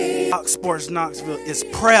Fox Sports Knoxville is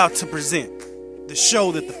proud to present the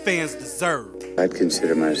show that the fans deserve. I'd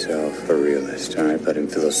consider myself a realist, all right, but in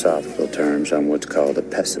philosophical terms, I'm what's called a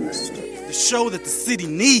pessimist. The show that the city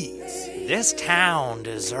needs. This town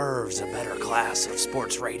deserves a better class of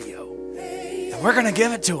sports radio, and we're gonna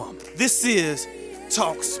give it to them. This is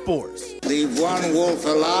Talk Sports. Leave one wolf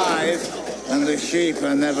alive, and the sheep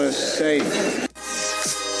are never safe.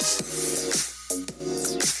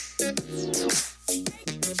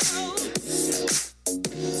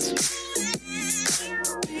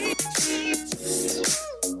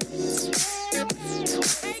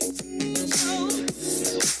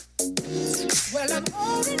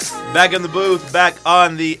 Back in the booth, back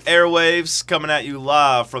on the airwaves, coming at you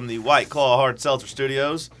live from the White Claw Hard Seltzer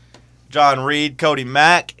Studios. John Reed, Cody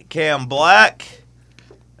Mack, Cam Black,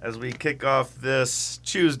 as we kick off this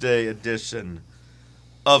Tuesday edition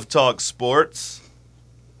of Talk Sports.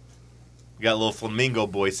 We got a little flamingo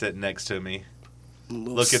boy sitting next to me,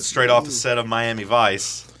 looking straight off the set of Miami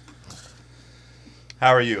Vice.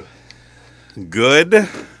 How are you? Good.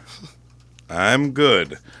 I'm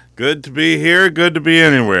good. Good to be here, good to be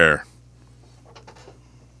anywhere.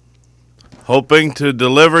 Hoping to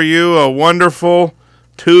deliver you a wonderful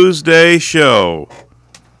Tuesday show.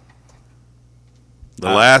 The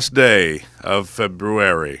last day of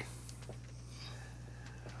February.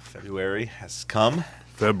 February has come.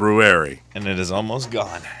 February. And it is almost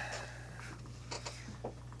gone.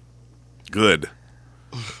 Good.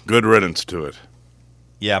 Good riddance to it.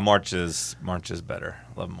 Yeah, March is better.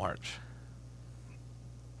 Love March.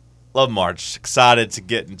 Love March. Excited to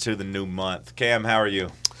get into the new month. Cam, how are you?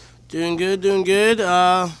 Doing good.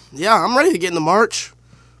 Yeah, I'm ready to get into March.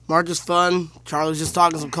 March is fun. Charlie was just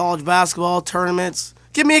talking some college basketball tournaments.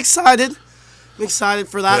 Get me excited. I'm excited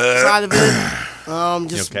for that side of it.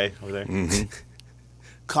 Just you okay over there? Mm-hmm.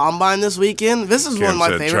 Combine this weekend. This is Cam one of my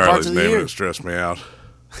said favorite Charlie's parts of the name year. and it stressed me out.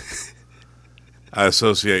 I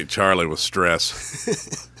associate Charlie with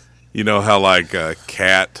stress. You know how, like, a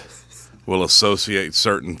cat will associate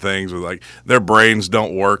certain things with, like, their brains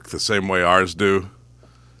don't work the same way ours do,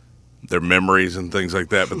 their memories and things like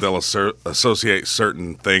that, but they'll associate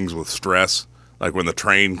certain things with stress. Like when the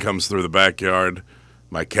train comes through the backyard,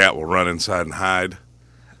 my cat will run inside and hide.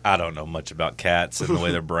 I don't know much about cats and the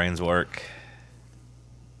way their brains work.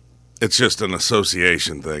 It's just an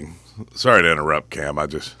association thing. Sorry to interrupt, Cam.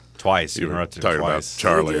 Twice. You interrupted him twice. About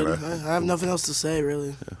Charlie and I have nothing else to say,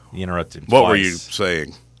 really. You interrupted him What twice. were you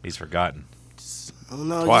saying? He's forgotten. I don't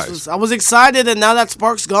know. Twice. I was excited, and now that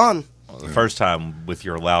spark's gone. Well, the first time with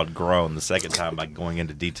your loud groan. The second time by going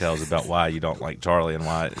into details about why you don't like Charlie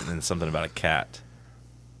and something about a cat.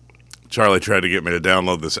 Charlie tried to get me to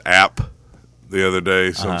download this app the other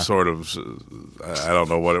day, some sort of, I don't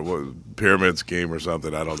know what it was, pyramid scheme or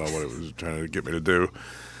something. I don't know what it was trying to get me to do.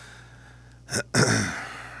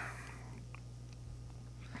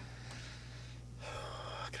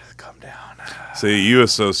 Calm down. See, you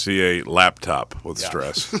associate laptop with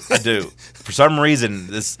stress. I do. For some reason,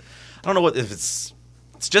 I don't know what if it's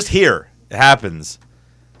just here. It happens.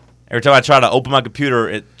 Every time I try to open my computer,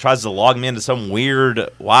 it tries to log me into some weird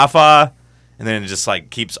Wi-Fi, and then it just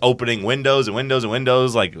like keeps opening windows and windows and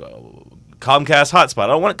windows, like Comcast hotspot. I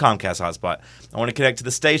don't want a Comcast hotspot. I want to connect to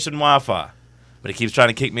the station Wi-Fi, but it keeps trying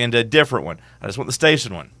to kick me into a different one. I just want the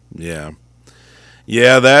station one. Yeah,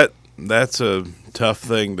 that's a tough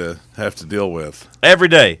thing to have to deal with. Every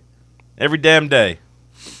day. Every damn day.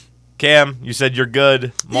 Cam, you said you're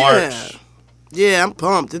good. March. Yeah, I'm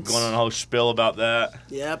pumped. It's Going on a whole spiel about that.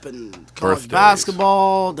 Yep, and college Birthdays.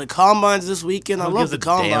 Basketball, the Combines this weekend. I Who love gives the a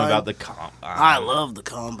Combine. damn about the Combine? I love the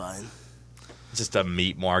Combine. It's just a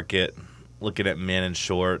meat market. Looking at men in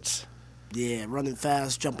shorts. Yeah, running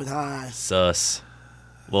fast, jumping high, Sus.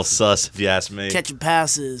 A little sus, if you ask me. catching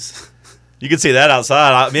passes. You can see that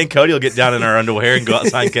outside. Me and Cody will get down in our underwear and go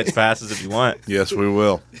outside and catch passes if you want. Yes, we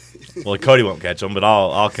will. Well, Cody won't catch them, but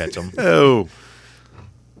I'll catch them. Oh,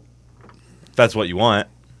 If that's what you want.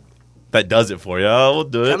 That does it for you. Oh, we'll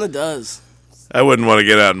do Kind it. of does. I wouldn't want to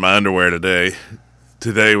get out in my underwear today.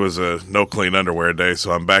 Today was a no clean underwear day,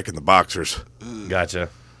 so I'm back in the boxers. Gotcha.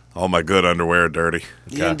 All my good underwear are dirty.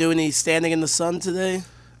 You didn't do any standing in the sun today?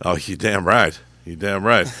 Oh, you damn right. You damn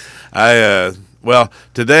right. Well,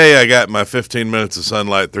 today I got my 15 minutes of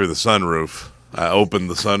sunlight through the sunroof. I opened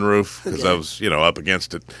the sunroof because I was, up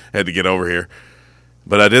against it. Had to get over here.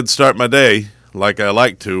 But I did start my day like I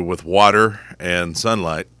like to with water and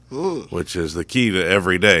sunlight, which is the key to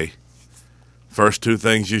every day. First two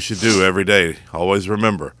things you should do every day. Always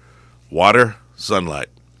remember, water, sunlight.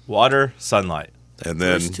 Water, sunlight. And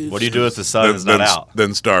then First two What do you do if the sun is not out?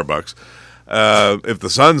 Then Starbucks. If the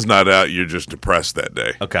sun's not out, you're just depressed that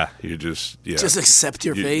day. Okay. You just Just accept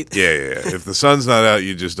your fate. Yeah. If the sun's not out,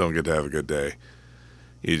 you just don't get to have a good day.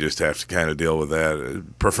 You just have to kind of deal with that.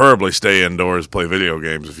 Preferably stay indoors, play video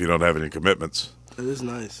games if you don't have any commitments. It is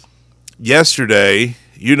nice. Yesterday,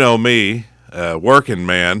 you know me, working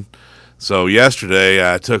man. So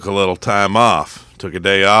yesterday I took a little time off. Took a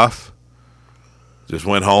day off. Just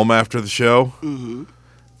went home after the show. Mm-hmm.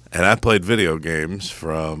 And I played video games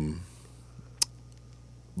from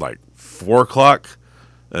like 4 o'clock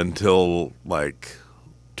until like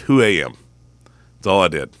 2 a.m. That's all I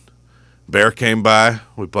did. Bear came by.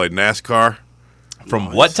 We played NASCAR.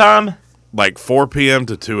 From what time? Like 4 p.m.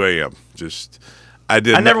 to 2 a.m. I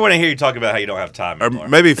never want to hear you talk about how you don't have time anymore. Or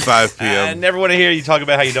maybe 5 p.m. I never want to hear you talk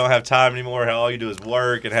about how you don't have time anymore, how all you do is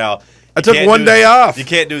work, and how I took one day off. You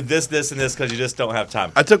can't do this, and this because you just don't have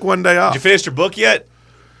time. I took one day off. Did you finish your book yet?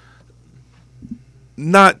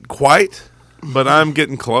 Not quite, but I'm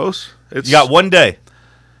getting close. You got one day.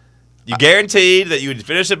 You guaranteed that you would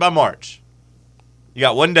finish it by March. You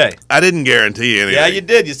got one day. I didn't guarantee anything. Yeah, you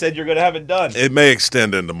did. You said you're going to have it done. It may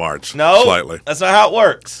extend into March. No, slightly. That's not how it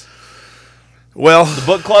works. Well, the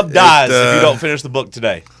book club dies if you don't finish the book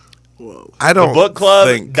today. Whoa. I don't. The book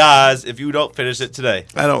club dies if you don't finish it today.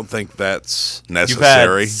 I don't think that's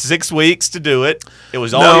necessary. You've had 6 weeks to do it. It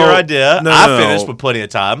was all your idea. I finished with plenty of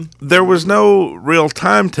time. There was no real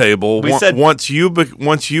timetable. We said once you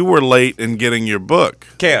were late in getting your book.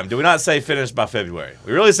 Cam, did we not say finish by February?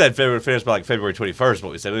 We really said finish by like February 21st.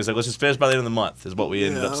 What we said. We said let's just finish by the end of the month. Is what we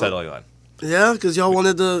ended up settling on. Yeah, because y'all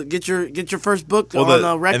wanted to get your first book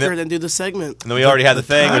on record and do the segment. And then we already had the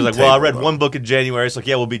thing. It was like, well, I read one book in January. It's like,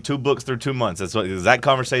 yeah, we'll be 2 books through 2 months. That's what that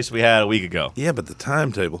conversation we had a week ago. Yeah, but the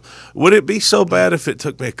timetable. Would it be so bad if it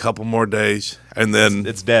took me a couple more days and then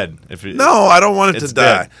it's dead? No, I don't want it to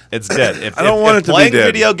die. It's dead. I don't want it to be dead. Playing dead.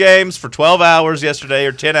 video games for 12 hours yesterday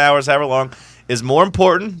or 10 hours, however long, is more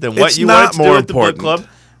important than what you wanted to do at the book club.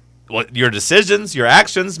 What your decisions, your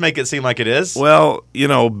actions make it seem like it is. Well,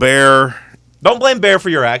 Bear. Don't blame Bear for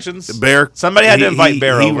your actions. Bear. Somebody had to invite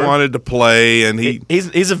Bear over. He wanted to play, and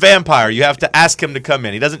he's a vampire. You have to ask him to come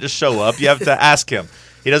in. He doesn't just show up. You have to ask him.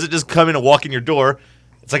 He doesn't just come in and walk in your door.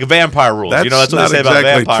 It's like a vampire rule. That's what not they say exactly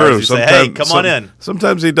about vampires. True. You say, hey, come on in.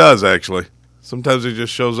 Sometimes he does, actually. Sometimes he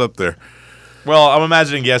just shows up there. Well, I'm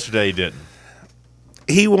imagining yesterday he didn't.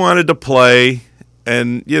 He wanted to play.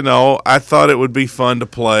 And, I thought it would be fun to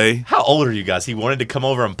play. How old are you guys? He wanted to come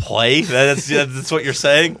over and play? That's what you're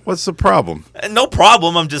saying? What's the problem? No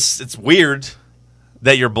problem. It's weird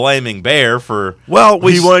that you're blaming Bear for he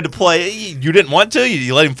wanted to play. You didn't want to?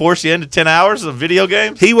 You let him force you into 10 hours of video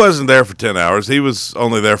games? He wasn't there for 10 hours. He was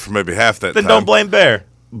only there for maybe half that time. Then don't blame Bear.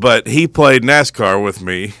 But he played NASCAR with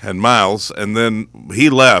me and Miles, and then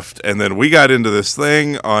he left. And then we got into this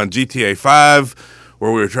thing on GTA 5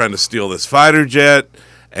 where we were trying to steal this fighter jet,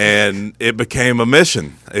 and it became a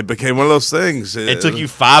mission. It became one of those things. It took you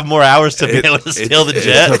 5 more hours to be able to steal the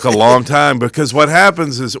jet? It took a long time, because what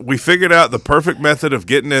happens is we figured out the perfect method of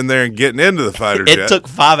getting in there and getting into the fighter jet. It took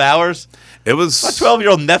 5 hours? It was... My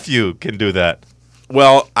 12-year-old nephew can do that.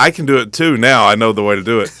 Well, I can do it too now. I know the way to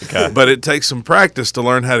do it. Okay. But it takes some practice to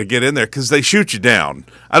learn how to get in there because they shoot you down.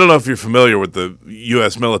 I don't know if you're familiar with the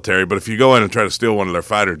U.S. military, but if you go in and try to steal one of their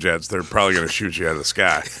fighter jets, they're probably going to shoot you out of the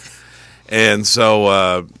sky. And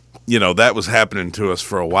so, that was happening to us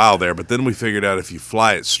for a while there. But then we figured out if you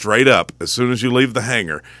fly it straight up, as soon as you leave the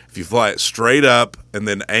hangar, if you fly it straight up and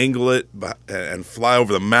then angle it and fly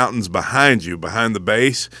over the mountains behind you, behind the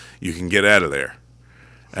base, you can get out of there.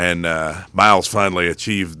 And Miles finally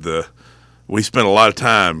achieved we spent a lot of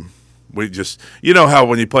time. We just, how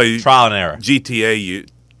when you play trial and error GTA,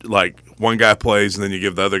 one guy plays and then you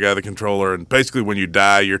give the other guy the controller, and basically when you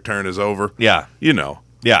die, your turn is over. Yeah.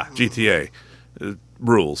 Yeah. GTA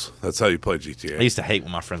rules. That's how you play GTA. I used to hate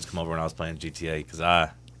when my friends come over when I was playing GTA because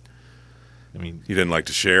you didn't like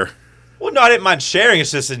to share. Well, no, I didn't mind sharing.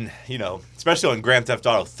 It's just especially on Grand Theft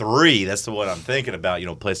Auto 3, that's the one I'm thinking about,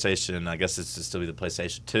 PlayStation, I guess it's just still be the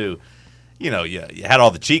PlayStation 2. You had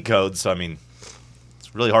all the cheat codes, so,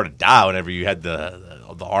 it's really hard to die whenever you had the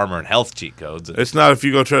armor and health cheat codes. It's not if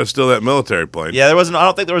you go try to steal that military plane. Yeah, I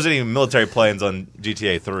don't think there was any military planes on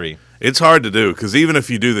GTA 3. It's hard to do, because even if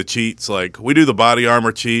you do the cheats, like, we do the body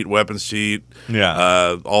armor cheat, weapons cheat,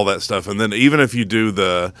 all that stuff, and then even if you do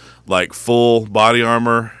the, full body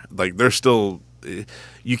armor, there's still...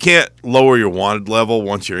 You can't lower your wanted level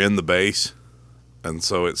once you're in the base, and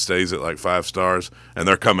so it stays at 5 stars, and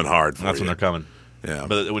they're coming hard for you. That's when they're coming. Yeah.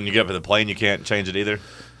 But when you get up to the plane, you can't change it either?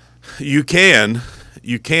 You can,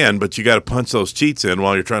 but you got to punch those cheats in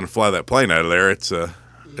while you're trying to fly that plane out of there.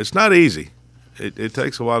 It's not easy. It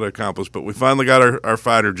takes a while to accomplish, but we finally got our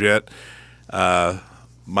fighter jet.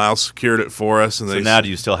 Miles secured it for us, and So now, do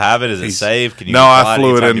you still have it? Is it safe? Can you No, fly I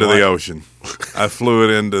flew it anytime into you the want? ocean. I flew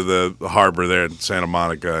it into the harbor there in Santa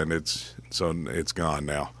Monica, and it's gone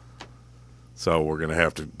now. So we're gonna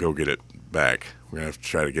have to go get it back. We're gonna have to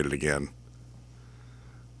try to get it again.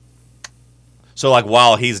 So, like,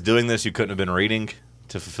 while he's doing this, you couldn't have been reading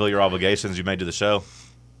to fulfill your obligations you made to the show?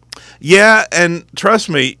 Yeah, and trust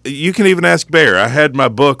me, you can even ask Bear. I had my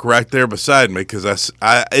book right there beside me because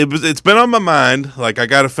it's been on my mind. Like, I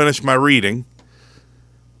got to finish my reading.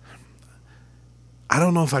 I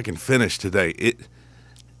don't know if I can finish today. If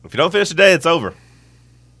you don't finish today, it's over.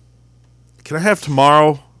 Can I have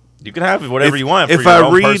tomorrow? You can have whatever you want for if your I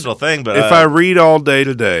own read, personal thing. But if I read all day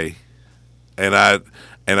today, and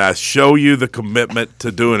I show you the commitment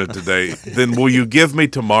to doing it today, then will you give me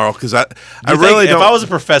tomorrow? Because I really don't. If I was a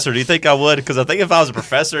professor, do you think I would? Because I think if I was a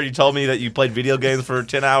professor and you told me that you played video games for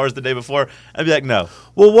 10 hours the day before, I'd be like, no.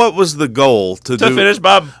 Well, what was the goal to do? Finish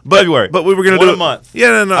by February. But we were going to One do a month.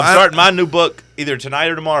 Yeah, no. I'm starting my new book either tonight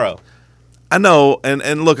or tomorrow. I know,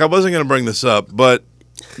 and look, I wasn't going to bring this up, but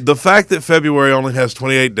the fact that February only has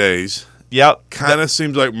 28 days. Yep. Kind of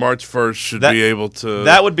seems like March 1st should be able to.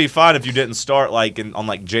 That would be fine if you didn't start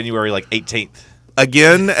on January 18th.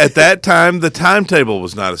 Again, at that time, the timetable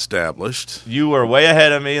was not established. You were way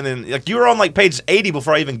ahead of me, and then you were on page 80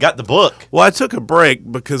 before I even got the book. Well, I took a break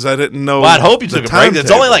because I didn't know. Well, I'd hope you took a break. It's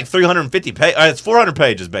only 350 pages. It's 400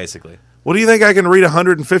 pages basically. What do you think I can read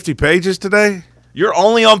 150 pages today? You're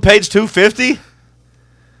only on page 250?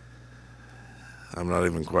 I'm not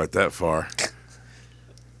even quite that far.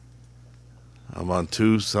 I'm on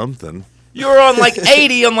 2-something. You were on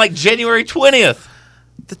 80 on January 20th.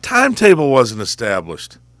 The timetable wasn't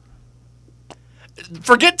established.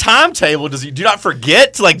 Forget timetable. Do you not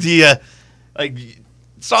forget? It's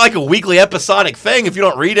not like a weekly episodic thing. If you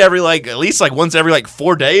don't read every at least once every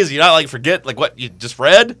 4 days, you not forget what you just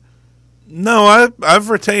read. No, I've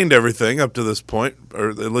retained everything up to this point,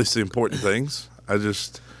 or at least the important things.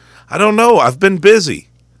 I don't know. I've been busy.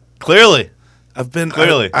 Clearly.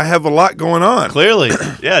 I have a lot going on. Clearly.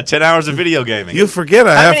 Yeah, 10 hours of video gaming. You forget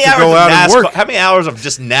I have to go out and work. How many hours of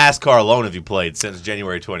just NASCAR alone have you played since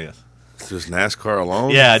January 20th? Just NASCAR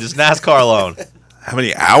alone? Yeah, just NASCAR alone. How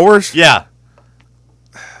many hours? Yeah.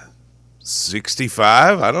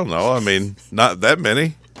 65? I don't know. I mean, not that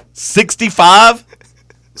many. 65?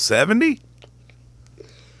 70?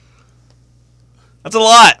 That's a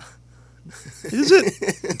lot. Is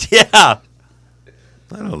it? Yeah.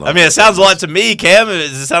 I don't know. I mean, it sounds a lot to me, Cam.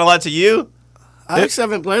 Does it sound a lot to you? I actually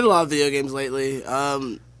haven't played a lot of video games lately.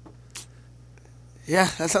 Yeah,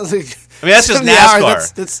 that sounds like. I mean, that's just 70 NASCAR.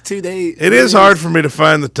 hours, that's 2 days. It is hard for me to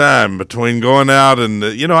find the time between going out and,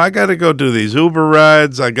 I got to go do these Uber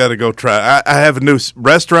rides. I got to go try. I have a new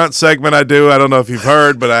restaurant segment I do. I don't know if you've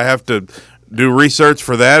heard, but I have to do research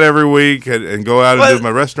for that every week and go out and do my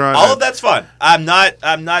restaurant. All of that's fun. I'm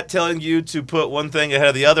not telling you to put one thing ahead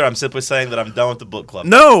of the other. I'm simply saying that I'm done with the book club.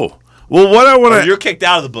 No. Well, what I want Or to. you're kicked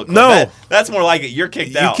out of the book club. No. That's more like it. You're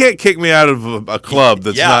kicked out. You can't kick me out of a club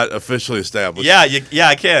that's Yeah. not officially established. Yeah,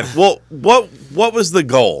 I can. Well, what was the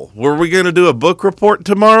goal? Were we going to do a book report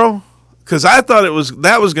tomorrow? Because I thought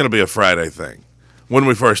that was going to be a Friday thing when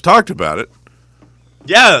we first talked about it.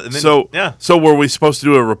 Yeah. And then, So were we supposed to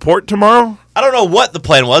do a report tomorrow? I don't know what the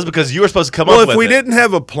plan was because you were supposed to come Well, up if with we it. didn't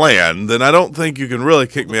have a plan, then I don't think you can really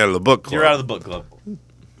kick me out of the book club. You're out of the book club.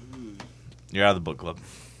 You're out of the book club.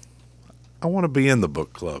 I want to be in the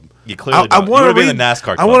book club. You clearly I don't. want You to be read in the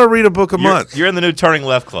NASCAR club. I want to read a book a month. You're in the new Turning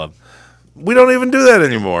Left club. We don't even do that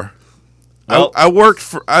anymore. Well, I worked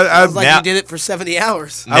for. Sounds like now- you did it for 70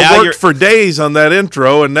 hours. Now I you're- worked for days on that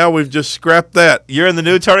intro, and now we've just scrapped that. You're in the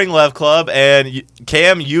new Turning Left club, and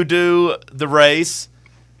Cam, you do the race,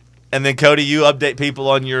 and then Cody, you update people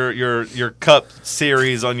on your cup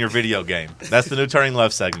series on your video game. That's the new Turning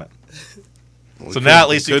Left segment. So now at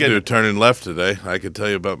least you could can do turning left today. I could tell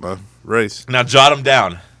you about my race. now jot them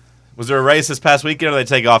down. Was there a race this past weekend, or did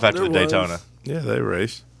they take off after There the was. Daytona? Yeah, they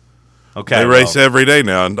race. Okay, They race well, every day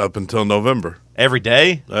now, and up until November. every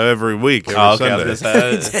day. Every week, every Oh, okay. I Sunday. was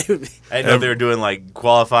gonna say, I didn't know if they were doing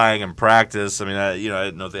qualifying and practice. I mean, I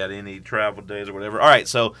didn't know if they had any travel days or whatever. All right,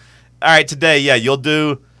 today, yeah, you'll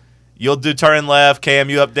do turn left. Cam,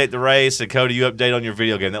 you update the race, and Cody, you update on your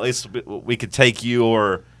video game. At least we could take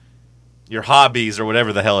your hobbies or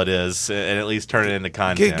whatever the hell it is, and at least turn it into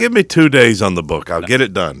content. Give me 2 days on the book. I'll get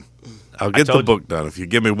it done. I'll get the told you. book done if you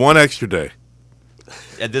give me one extra day.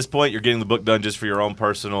 At this point, you're getting the book done just for your own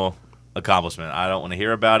personal accomplishment. I don't want to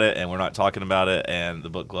hear about it, and we're not talking about it, and the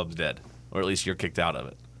book club's dead, or at least you're kicked out of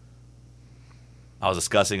it. I was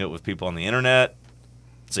discussing it with people on the internet.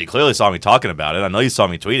 So you clearly saw me talking about it. I know you saw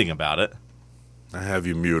me tweeting about it. I have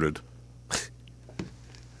you muted.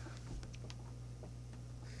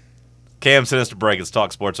 Cam, send us to break. It's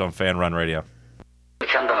Talk Sports on Fan Run Radio.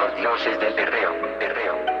 Escuchando los dioses del perreo.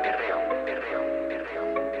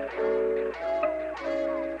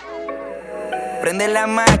 Prende la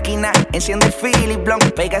máquina, enciende el Philip Blanc,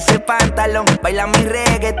 pega ese pantalón, baila mi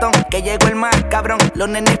reggaeton, que llegó el más cabrón, los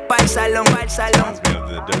nenes pa'l salón, Reminds me of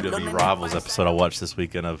the WWE Rivals episode I watched this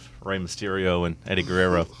weekend of Rey Mysterio and Eddie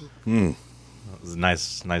Guerrero. It was a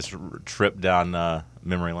nice trip down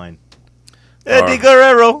memory lane. Eddie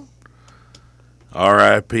Guerrero.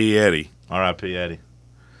 R.I.P. Eddie. R.I.P. Eddie.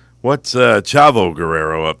 What's Chavo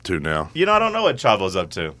Guerrero up to now? You know, I don't know what Chavo's up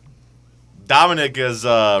to. Dominic is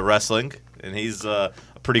wrestling, and he's a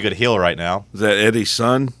pretty good heel right now. Is that Eddie's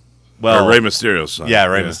son? Well, or Rey Mysterio's son. Yeah,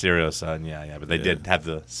 Rey Mysterio's son. Yeah. But they did have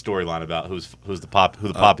the storyline about who the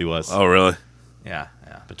poppy was. Oh, really? Yeah.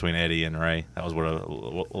 Between Eddie and Ray, that was what a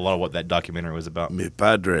lot of what that documentary was about. Mi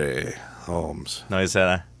padre, Holmes. No, he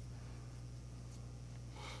said,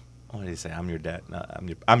 what did he say? I'm your dad. No,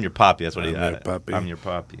 I'm your poppy. That's what he said. I'm your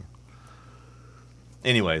poppy.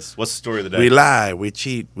 Anyways, what's the story of the day? We lie, we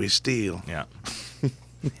cheat, we steal. Yeah.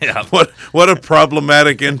 Yeah. What a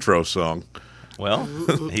problematic intro song. Well,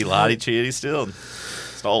 he lied, he cheated, he stole.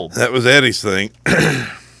 That was Eddie's thing.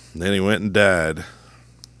 Then he went and died.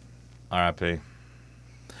 R.I.P.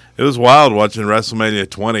 It was wild watching WrestleMania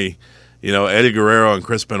 20. You know, Eddie Guerrero and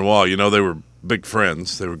Chris Benoit, you know, they were big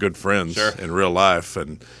friends. They were good friends in real life.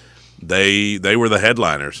 And they were the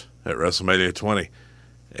headliners at WrestleMania 20.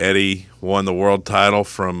 Eddie won the world title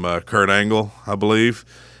from Kurt Angle, I believe.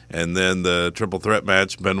 And then the triple threat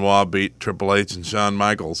match, Benoit beat Triple H and Shawn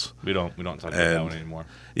Michaels. We don't talk about that one anymore.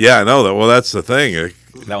 Yeah, I know that. Well, that's the thing.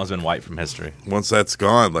 That one's been wiped from history. Once that's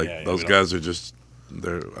gone, those guys are just.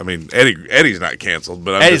 I mean, Eddie's not canceled,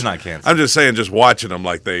 but Eddie's not canceled. I'm just saying, just watching them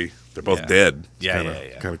like they're both dead.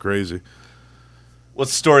 It's kind of crazy.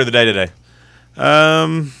 What's the story of the day today? I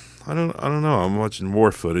don't know. I'm watching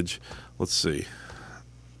war footage. Let's see.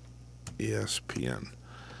 ESPN.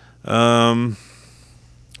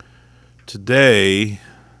 Today.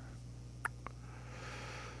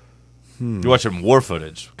 You're watching war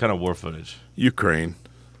footage. What kind of war footage? Ukraine.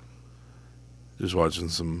 Just watching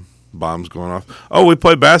some bombs going off. Oh, we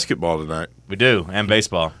play basketball tonight. We do, and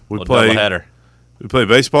baseball. We play doubleheader. We play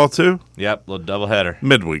baseball too? Yep, little doubleheader.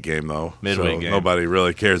 Midweek game though. Midweek game. Nobody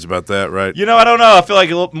really cares about that, right? You know, I don't know. I feel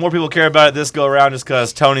like more people care about it this go around just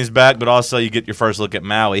because Tony's back, but also you get your first look at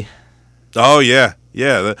Maui. Oh yeah.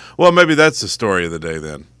 Well, maybe that's the story of the day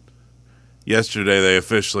then. Yesterday they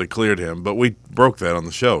officially cleared him, but we broke that on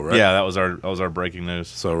the show, right? Yeah, that was our breaking news.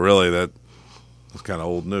 So really that was kind of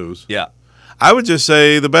old news. Yeah. I would just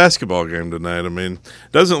say the basketball game tonight. I mean,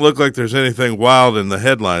 it doesn't look like there's anything wild in the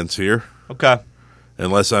headlines here. Okay.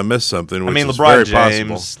 Unless I missed something, which is LeBron very James.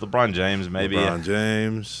 possible. LeBron James, maybe. LeBron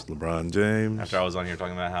James. After I was on here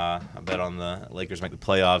talking about how I bet on the Lakers make the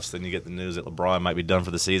playoffs, then you get the news that LeBron might be done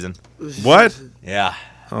for the season. What? Yeah.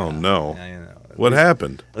 Oh, no. Yeah, you know, what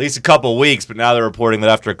happened? At least a couple weeks, but now they're reporting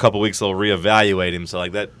that after a couple weeks they'll reevaluate him. So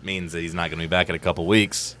that means that he's not going to be back in a couple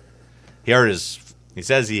weeks. He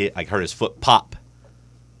says he hurt his foot pop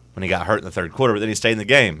when he got hurt in the third quarter, but then he stayed in the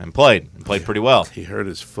game and played pretty well. He hurt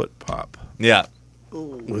his foot pop. Yeah.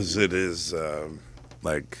 Was it his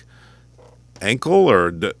ankle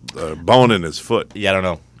or bone in his foot? Yeah, I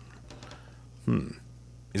don't know.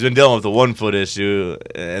 He's been dealing with the 1 foot issue,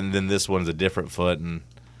 and then this one's a different foot, and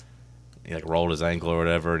he rolled his ankle or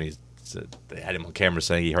whatever, and they had him on camera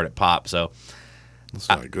saying he heard it pop. So that's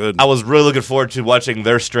not good. I was really looking forward to watching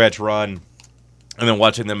their stretch run, and then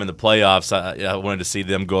watching them in the playoffs. I wanted to see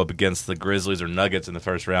them go up against the Grizzlies or Nuggets in the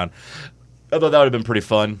first round. I thought that would have been pretty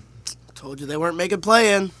fun. Told you they weren't making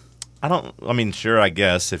play-in. Sure, I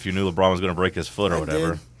guess, if you knew LeBron was going to break his foot or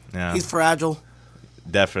whatever. Yeah. He's fragile.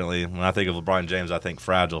 Definitely. When I think of LeBron James, I think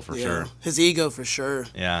fragile for sure. His ego for sure.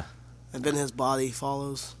 Yeah. And then his body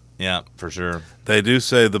follows. Yeah, for sure. They do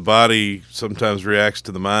say the body sometimes reacts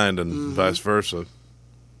to the mind and vice versa.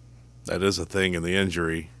 That is a thing in the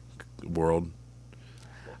injury world.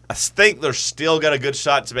 I think they're still got a good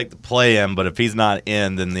shot to make the play-in, but if he's not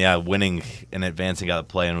in, then winning and advancing out of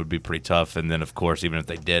the play-in would be pretty tough. And then, of course, even if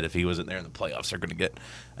they did, if he wasn't there in the playoffs, they're going to get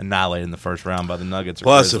annihilated in the first round by the Nuggets.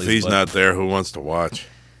 Plus, Grizzlies, if he's not there, who wants to watch?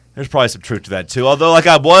 There's probably some truth to that, too. Although,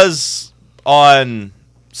 I was on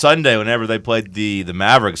Sunday whenever they played the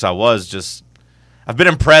Mavericks, I've been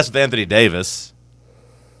impressed with Anthony Davis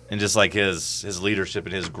and just, his leadership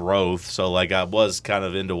and his growth. So, I was kind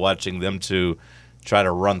of into watching them two try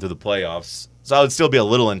to run through the playoffs So I would still be a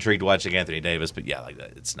little intrigued watching Anthony Davis, but yeah, like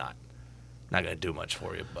that, it's not going to do much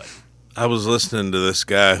for you. But I was listening to this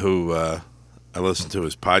guy who I listened to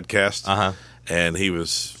his podcast, and he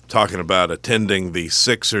was talking about attending the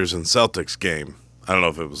Sixers and Celtics game. I don't know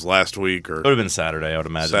if it was last week or it would have been Saturday, I would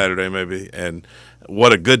imagine. Saturday maybe, and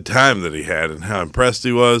what a good time that he had and how impressed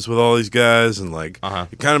he was with all these guys. And, like,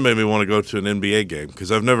 it kind of made me want to go to an NBA game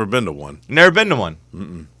because I've never been to one. Never been to one?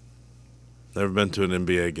 Mm-mm. Never been to an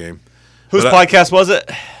NBA game. Whose podcast was it?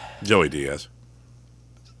 Joey Diaz.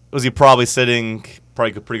 Was he probably sitting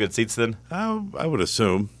pretty good seats then? I would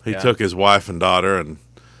assume. He took his wife and daughter, and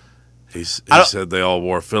he said they all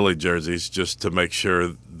wore Philly jerseys just to make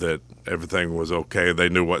sure that everything was okay. They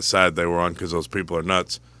knew what side they were on because those people are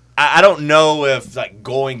nuts. I don't know if like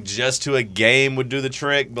going just to a game would do the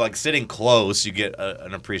trick, but like sitting close, you get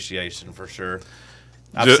an appreciation for sure.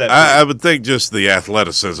 I would think just the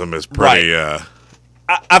athleticism is pretty. Right.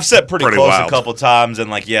 I've sat pretty close wild. a couple times,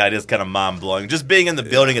 and like it is kind of mind blowing. Just being in the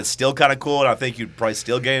building, it's still kind of cool, and I think you'd probably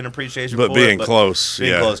still gain an appreciation. But for being it, close,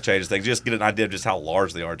 being close changes things. Just get an idea of just how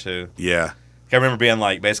large they are too. Yeah. I remember being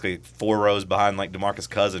like basically 4 rows behind like DeMarcus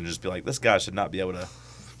Cousins, just be like, this guy should not be able to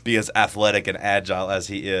be as athletic and agile as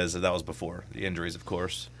he is. And that was before the injuries, of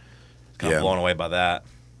course. Kind of blown away by that.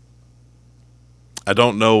 I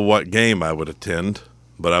don't know what game I would attend,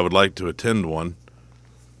 but I would like to attend one.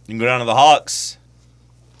 You can go down to the Hawks.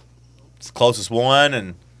 It's the closest one,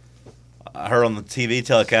 and I heard on the TV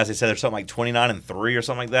telecast they said there's something like 29-3 or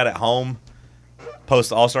something like that at home.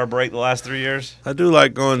 Post All-Star break the last 3 years. I do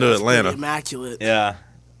like going to Atlanta. Immaculate. Yeah.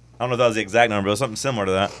 I don't know if that was the exact number, but it was something similar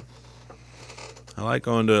to that. I like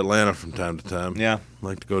going to Atlanta from time to time. Yeah. I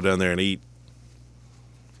like to go down there and eat.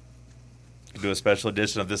 Do a special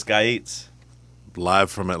edition of This Guy Eats.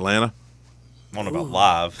 Live from Atlanta? I don't know about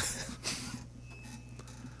live.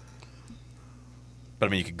 But, I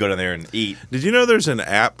mean, you could go down there and eat. Did you know there's an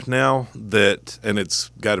app now that, and it's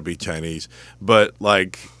got to be Chinese, but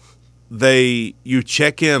like you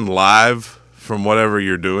check in live from whatever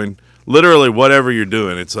you're doing. Literally whatever you're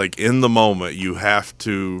doing. It's like in the moment you have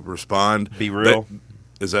to respond. Be real.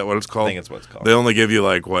 Is that what it's called? I think it's what it's called. They only give you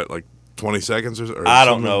like 20 seconds or I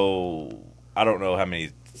don't know. I don't know how many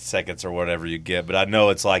seconds or whatever you get, but I know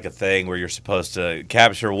it's like a thing where you're supposed to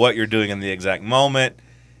capture what you're doing in the exact moment,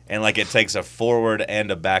 and like it takes a forward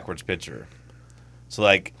and a backwards picture. So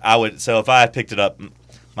like if I picked it up,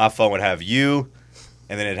 my phone would have you,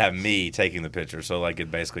 and then it'd have me taking the picture. So like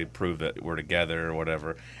it basically proved that we're together or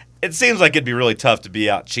whatever. It seems like it'd be really tough to be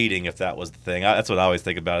out cheating if that was the thing. That's what I always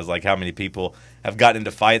think about is like how many people have gotten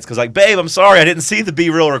into fights because like, babe, I'm sorry, I didn't see the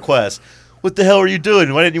Be Real request. What the hell are you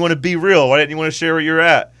doing? Why didn't you want to be real? Why didn't you want to share where you're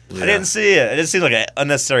at? Yeah. I didn't see it. It just seems like an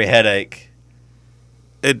unnecessary headache.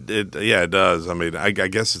 It does. I mean, I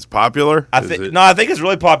guess it's popular. I think it's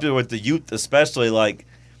really popular with the youth, especially. Like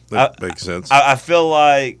that makes sense. I feel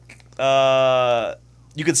like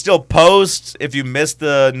you can still post if you missed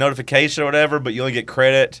the notification or whatever, but you only get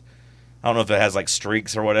credit. I don't know if it has like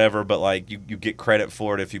streaks or whatever, but like you get credit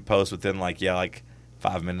for it if you post within like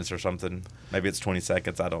 5 minutes or something. Maybe it's 20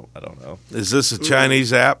 seconds. I don't know. Is this a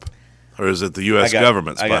Chinese app, or is it the U.S.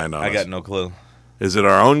 government spying on us? I got no clue. Is it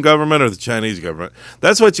our own government or the Chinese government?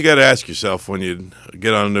 That's what you got to ask yourself when you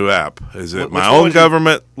get on a new app. Is it my own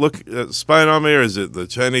government spying on me, or is it the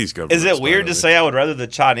Chinese government? Is it weird to say I would rather the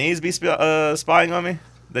Chinese be spying on me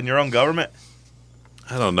than your own government?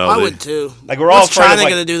 I don't know. I would too. Like we're all afraid China of,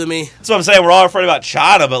 gonna do to me? That's what I'm saying. We're all afraid about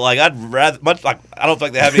China, but like I'd rather I don't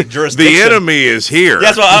think they have any jurisdiction. The enemy is here.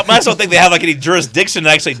 Yeah, that's why I don't think they have like any jurisdiction to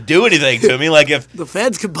actually do anything to me. Like if the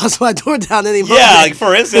feds could bust my door down any moment. Yeah, like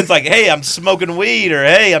for instance, like hey, I'm smoking weed or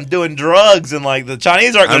hey, I'm doing drugs, and like the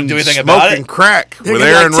Chinese aren't going to do anything about it. Smoking crack They're with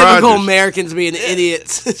Aaron like typical Rodgers. Americans being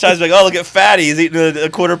idiots. China's like, oh look at Fatty, he's eating a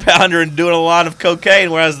quarter pounder and doing a line of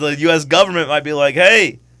cocaine, whereas the U.S. government might be like,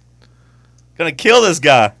 hey, gonna kill this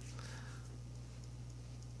guy.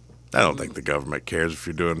 I don't think the government cares if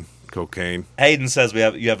you're doing cocaine. Hayden says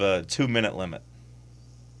you have a 2-minute limit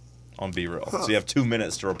on Be Real. So you have 2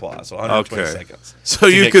 minutes to reply, so 120 seconds. So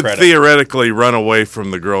you could theoretically run away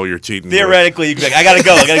from the girl you're cheating Theoretically, you could be like, I gotta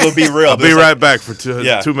go Be Real. I'll be right back for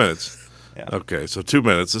 2 minutes. Yeah. Okay, so 2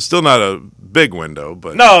 minutes. It's still not a big window,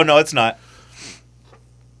 but... No, it's not.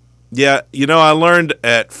 Yeah, I learned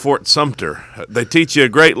at Fort Sumter. They teach you a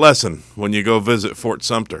great lesson when you go visit Fort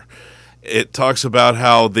Sumter. It talks about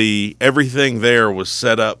how everything there was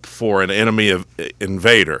set up for an enemy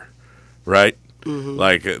invader, right? Mm-hmm.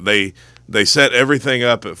 Like they set everything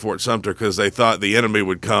up at Fort Sumter because they thought the enemy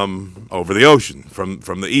would come over the ocean from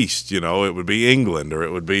the east. It would be England or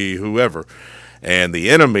it would be whoever. And the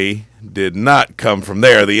enemy did not come from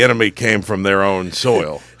there. The enemy came from their own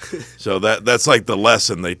soil. So that's like the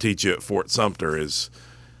lesson they teach you at Fort Sumter is,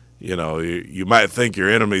 you might think your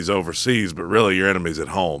enemy's overseas, but really your enemy's at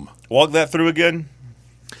home. Walk that through again.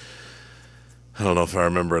 I don't know if I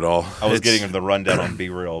remember it all. I was getting the rundown on Be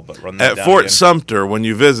Real, but run that at down Fort again. Sumter, when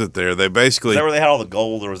you visit there, they basically. Is that where they had all the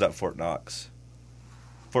gold, or was that Fort Knox?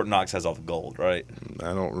 Fort Knox has all the gold, right?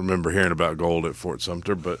 I don't remember hearing about gold at Fort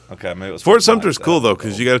Sumter, but Okay, maybe it was Fort Sumter's Knox cool that had though the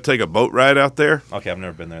because gold. you got to take a boat ride out there. Okay, I've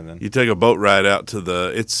never been there then. You take a boat ride out to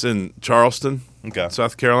it's in Charleston, Okay.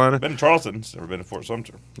 South Carolina. Been to Charleston, never been to Fort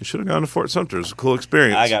Sumter. You should have gone to Fort Sumter. It's a cool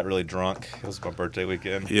experience. I got really drunk. It was my birthday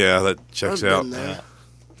weekend. Yeah, that checks I've out. been there.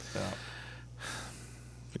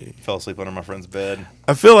 Fell asleep under my friend's bed.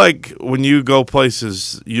 I feel like when you go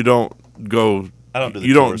places, you don't go. I don't do the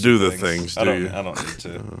You don't touristy do the things, I do don't, you? I don't need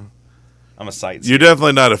to. I'm a sightseer. You're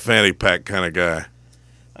definitely not a fanny pack kind of guy.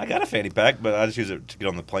 I got a fanny pack, but I just use it to get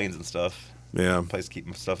on the planes and stuff. Yeah, Place to keep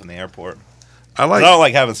my stuff in the airport. I 'Cause like. I don't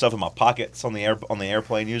like having stuff in my pockets on the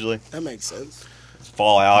airplane usually. That makes sense.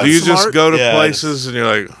 Fall out. Do you Smart. just go to Yeah, places and you're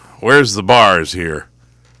like, "Where's the bars here?"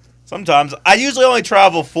 Sometimes I usually only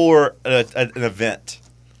travel for an event,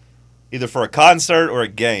 either for a concert or a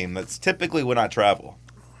game. That's typically when I travel.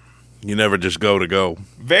 You never just go to go.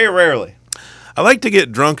 Very rarely. I like to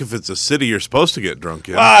get drunk if it's a city you're supposed to get drunk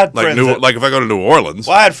in. Well, I had like friends that- like if I go to New Orleans.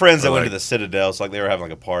 Well, I had friends that Or went to like- the Citadel, so like they were having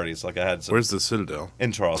like a party. So like I had some Where's the Citadel?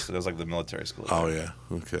 in Charleston. It was like the military school. Oh yeah,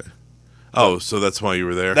 okay. Oh, so that's why you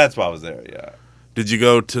were there. That's why I was there. Yeah. Did you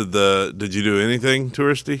go to Did you do anything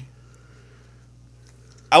touristy?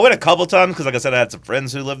 I went a couple times because, like I said, I had some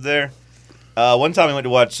friends who lived there. One time we went to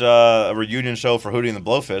watch a reunion show for Hootie and the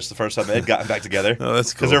Blowfish. The first time they had gotten back together. Oh,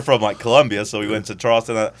 that's cool. Because they're from like Columbia, so we went to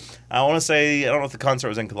Charleston. I want to say I don't know if the concert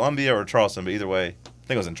was in Columbia or Charleston, but either way, I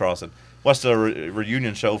think it was in Charleston. Watched a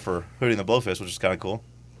reunion show for Hootie and the Blowfish, which was kind of cool.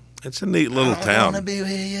 It's a neat little I town. wanna be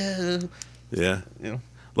with you. Yeah, You know,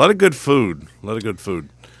 a lot of good food. A lot of good food.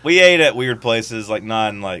 we ate at weird places, like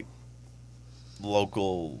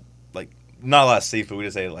local, like not a lot of seafood. We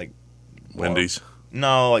just ate like Wendy's.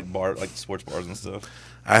 No, like sports bars and stuff.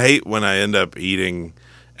 I hate when I end up eating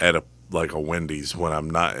at a Wendy's when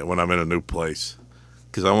I'm in a new place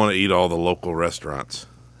because I want to eat all the local restaurants.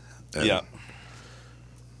 And Yeah.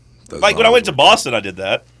 doesn't Like when I always went to work. Boston, I did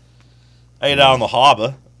that. I ate out on the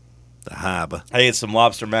harbor. The harbor. I ate some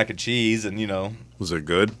lobster mac and cheese, and Was it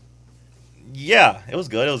good? yeah, it was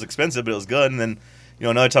good. It was expensive, but it was good. And then,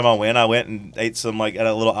 another time I went and ate some like at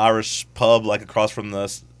a little Irish pub like across from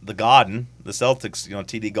the Garden, the Celtics,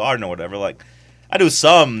 TD Garden or whatever. Like, I do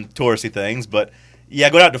some touristy things, but yeah,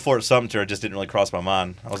 going out to Fort Sumter just didn't really cross my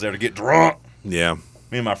mind. I was there to get drunk. Yeah.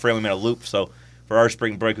 Me and my friend, we made a loop. So for our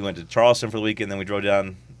spring break, we went to Charleston for the weekend, then we drove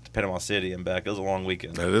down to Panama City and back. It was a long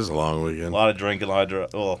weekend. That is a long A weekend. lot of drinking, a lot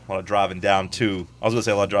of driving down to. I was going to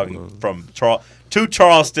say a lot of driving from to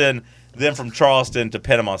Charleston, then from Charleston to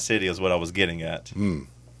Panama City is what I was getting at. Sounded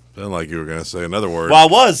like you were going to say another word.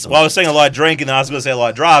 Well, I was saying a lot of drinking, and I was going to say a lot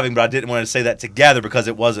of driving, but I didn't want to say that together because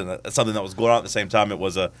it wasn't something that was going on at the same time. It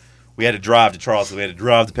was we had to drive to Charleston, we had to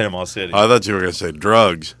drive to Panama City. I thought you were going to say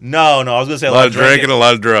drugs. No, I was going to say A lot of drinking, a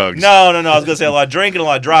lot of drugs. No, I was going to say a lot of drinking, a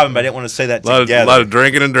lot of driving, but I didn't want to say that A lot together. of, lot of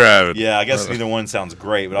drinking and driving. Yeah, I guess neither one sounds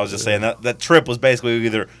great, but I was just saying that trip was basically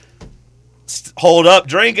either hold up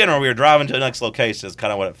drinking or we were driving to the next location. Is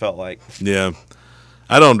kind of what it felt like. Yeah.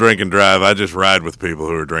 I don't drink and drive. I just ride with people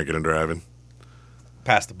who are drinking and driving.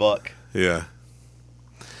 Pass the buck. Yeah.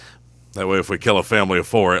 That way, if we kill a family of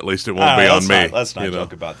 4, at least it won't be on me. Let's not you know?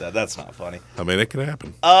 joke about that. That's not funny. I mean, it can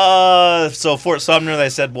happen. So Fort Sumner, they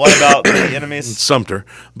said, what about the enemies? Sumter.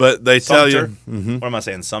 But they tell Sumter? you. What am I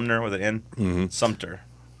saying? Sumner with an N? Mm-hmm. Sumter.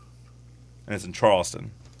 And it's in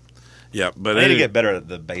Charleston. Yeah, but I need to get better at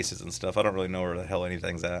the bases and stuff. I don't really know where the hell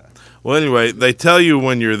anything's at. well, anyway, they tell you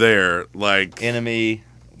when you're there, like Enemy,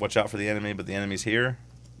 watch out for the enemy, but the enemy's here.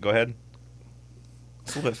 Go ahead.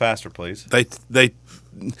 It's a little bit faster, please. they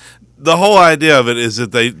the whole idea of it is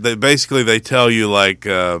that they basically they tell you like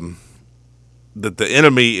that the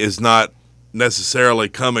enemy is not necessarily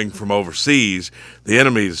coming from overseas. The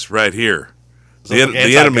enemy's right here. So The, it's like the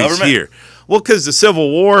enemy's anti-government? here. Well, because the Civil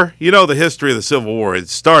War, the history of the Civil War, it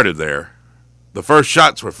started there. The first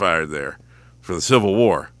shots were fired there for the Civil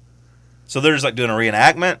War. So they're just like doing a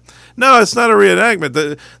reenactment? No, it's not a reenactment.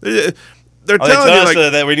 They're Are they telling telling you us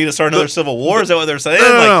like that we need to start another civil war? Is that what they're saying?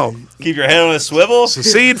 No. Like, keep your head on a swivel?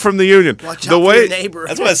 secede from the Union. Watch The out for way your neighbor.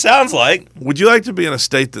 That's what it sounds like. would you like to be in a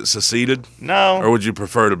state that seceded, No. or would you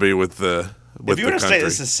prefer to be with the If you're in the a state country?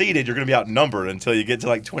 that's seceded, you're going to be outnumbered until you get to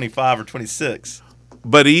like 25 or 26.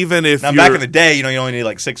 But even if Now, back in the day, you only need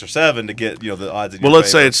like 6 or 7 to get, the odds. Well,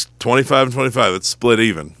 let's say it's 25 and 25. It's split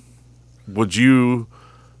even. Would you?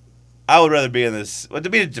 I would rather be in this. Well,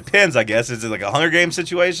 it depends, I guess. Is it like a Hunger Games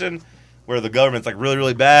situation where the government's like really,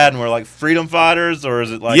 really bad and we're like freedom fighters, or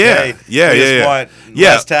is it like, hey, we just want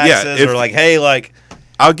less taxes, or like, hey, like.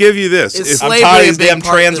 I'll give you this. I'm tired of these damn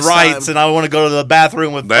trans rights, and I want to go to the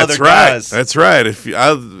bathroom with other guys. That's right.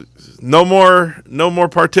 No more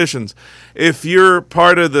partitions. If you're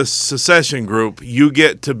part of the secession group, you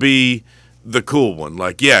get to be the cool one.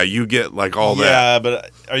 Like, you get like all that. Yeah,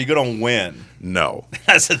 but are you going to win? No.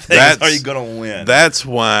 That's the thing. Are you going to win? That's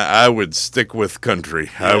why I would stick with country.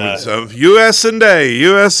 I would U.S. and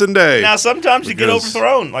day. Now, sometimes you get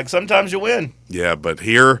overthrown. Like, sometimes you win. Yeah, but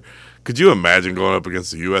here, could you imagine going up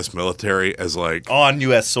against the U.S. military as like on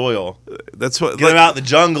U.S. soil? That's what. Get them out in the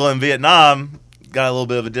jungle in Vietnam. Got a little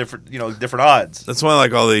bit of a different odds. That's why,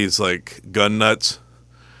 like all these like gun nuts,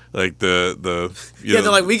 like the they're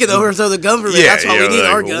like, we can overthrow the government. Yeah, that's why we need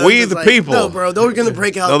our guns. We the people. No, bro, they're gonna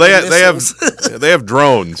break out. No, they have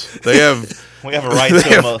drones. They have. We have a right to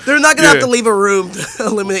them. They're not gonna have to leave a room to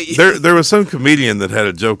eliminate you. There was some comedian that had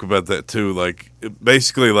a joke about that too. Like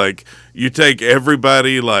basically, like you take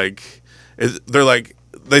everybody. Like they're like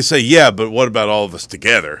they say, yeah, but what about all of us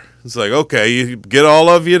together? It's like, okay, you get all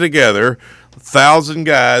of you together. 1,000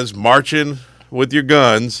 guys marching with your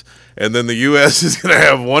guns, and then the U.S. is going to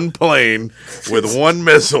have one plane with one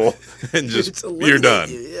missile, and just you're done.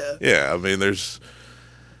 Yeah, I mean,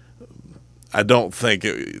 I don't think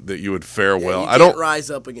that you would fare well. I don't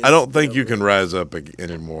rise up against. I don't think you can rise up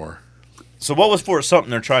anymore. So, what was Fort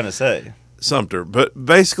Sumter trying to say? Sumter, but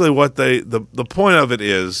basically, what the point of it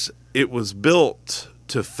is, it was built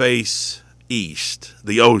to face east,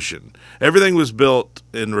 the ocean. Everything was built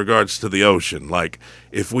in regards to the ocean. Like,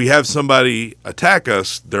 if we have somebody attack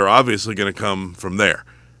us, they're obviously going to come from there.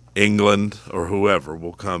 England or whoever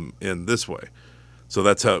will come in this way. So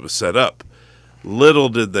that's how it was set up. Little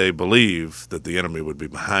did they believe that the enemy would be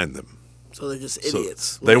behind them. So they're just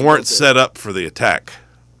idiots. So they weren't set up for the attack,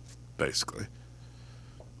 basically.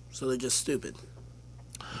 So they're just stupid.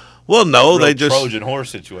 Well, no, they just Trojan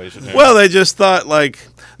horse situation. Here. Well, they just thought like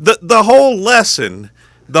the whole lesson,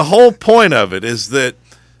 the whole point of it is that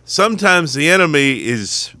sometimes the enemy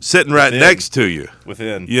is sitting right next to you.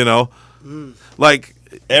 Within, like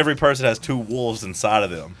every person has 2 wolves inside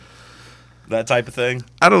of them. That type of thing.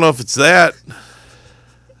 I don't know if it's that.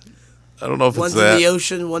 One's in the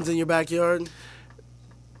ocean, one's in your backyard.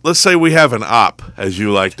 Let's say we have an op, as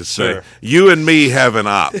you like to say. Sure. You and me have an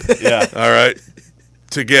op. Yeah. All right.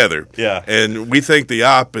 Together. Yeah. And we think the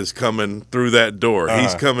op is coming through that door.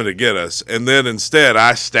 He's coming to get us. And then instead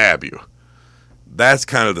I stab you. That's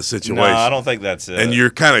kind of the situation. No, I don't think that's it. And you're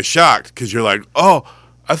kind of shocked because you're like, oh,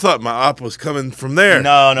 I thought my op was coming from there.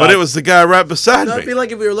 No. But it was the guy right beside me. I'd be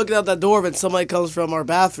like if we were looking out that door and somebody comes from our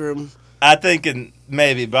bathroom. I think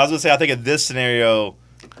maybe, but I was going to say, I think in this scenario,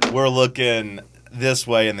 we're looking this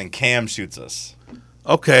way and then Cam shoots us.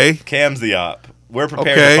 Okay. Cam's the op. We're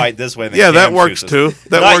prepared to fight this way. Yeah, that works too.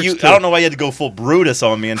 That works too. I don't know why you had to go full Brutus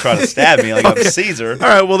on me and try to stab me like I'm Caesar. All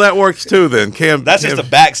right, well that works too then. That's just a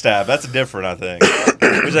backstab. That's different, I think.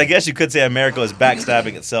 Which I guess you could say America is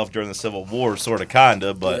backstabbing itself during the Civil War, sort of, kind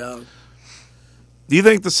of. But do you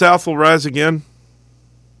think the South will rise again?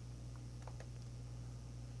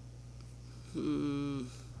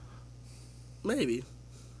 Maybe.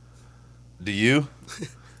 Do you?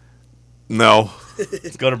 No.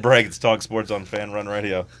 Let's go to break. It's Talk Sports on Fan Run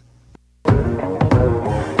Radio.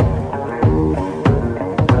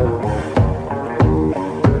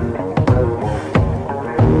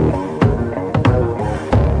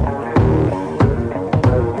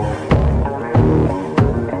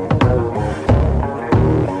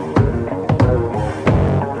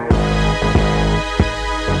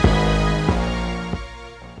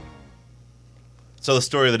 So the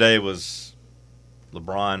story of the day was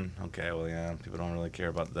LeBron. Okay, well, yeah, people don't really care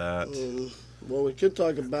about that. Well, we could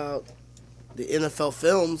talk about the NFL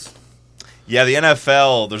films. Yeah, the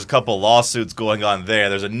NFL, there's a couple of lawsuits going on there.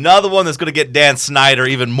 There's another one that's going to get Dan Snyder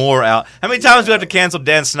even more out. How many times do we have to cancel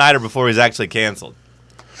Dan Snyder before he's actually canceled?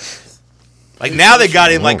 Like, now they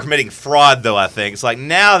got him, like, committing fraud, though, I think. It's like,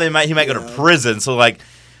 now he might go to prison. So, like,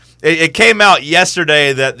 it came out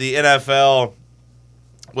yesterday that the NFL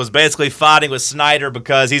was basically fighting with Snyder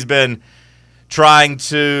because he's been trying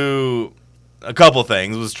to, a couple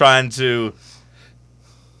things, was trying to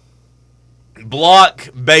block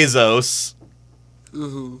Bezos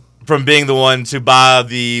from being the one to buy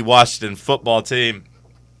the Washington football team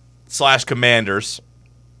 / Commanders.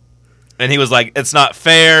 And he was like, it's not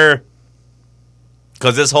fair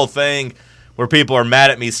because this whole thing where people are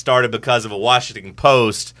mad at me started because of a Washington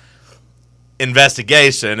Post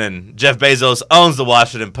investigation, and Jeff Bezos owns the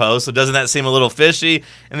Washington Post, so doesn't that seem a little fishy?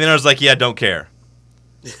 And then I was like, yeah, don't care.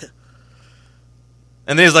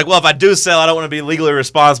 And then he's like, well, if I do sell, I don't want to be legally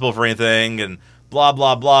responsible for anything, and blah,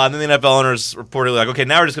 blah, blah. And then the NFL owners reportedly like, okay,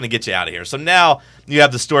 now we're just going to get you out of here. So now you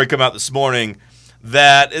have the story come out this morning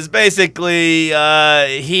that is basically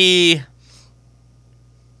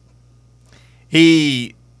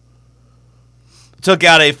he took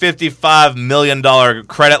out a $55 million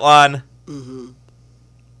credit line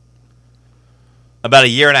about a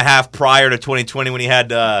year and a half prior to 2020 when he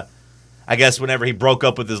had, I guess, whenever he broke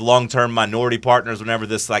up with his long-term minority partners, whenever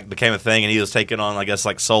this like became a thing, and he was taking on, I guess,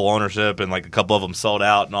 like sole ownership, and like a couple of them sold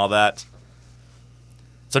out and all that.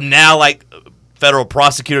 So now, like, federal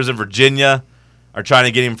prosecutors in Virginia are trying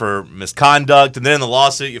to get him for misconduct, and then in the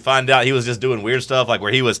lawsuit, you find out he was just doing weird stuff, like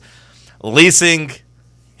where he was leasing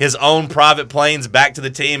his own private planes back to the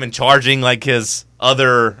team and charging like his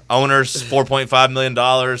other owners $4.5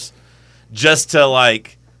 million just to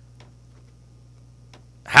like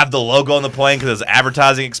have the logo on the plane because of his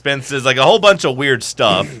advertising expenses, like a whole bunch of weird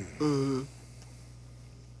stuff.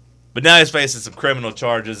 But now he's facing some criminal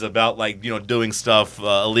charges about like, you know, doing stuff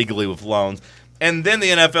illegally with loans. And then the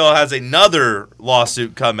NFL has another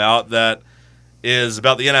lawsuit come out that is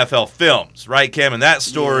about the NFL films, right, Cam? And that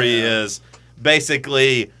story is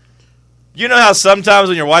basically, you know how sometimes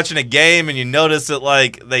when you're watching a game and you notice that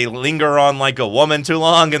like they linger on like a woman too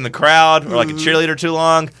long in the crowd or like a cheerleader too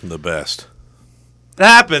long? The best. It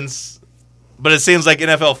happens. But it seems like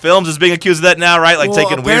NFL Films is being accused of that now, right? Like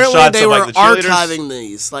taking weird apparently shots they of were like the cheerleaders. archiving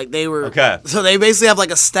these. Like they were Okay. So they basically have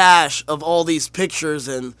like a stash of all these pictures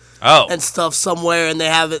and stuff somewhere, and they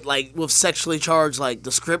have it like with sexually charged like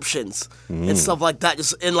descriptions and stuff like that,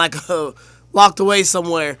 just in like a locked away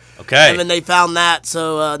somewhere. Okay. And then they found that,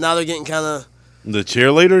 so now they're getting kind of The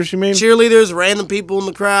cheerleaders, you mean? cheerleaders, random people in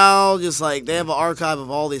the crowd, just like they have an archive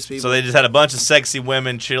of all these people. So they just had a bunch of sexy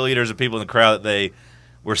women, cheerleaders, and people in the crowd that they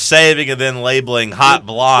were saving and then labeling hot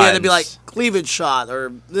blondes. Yeah, they'd be like cleavage shot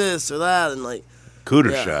or this or that, and like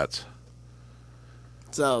Cooter Yeah. shots.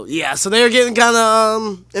 so. Yeah, so they were getting kind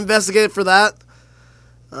of investigated for that.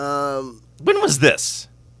 When was this?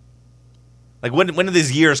 Like, when did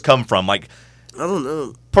these years come from? Like, I don't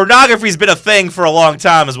know. pornography's been a thing for a long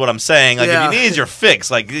time, is what I'm saying. Like, Yeah. if you needed your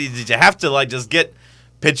fix, like, did you have to like just get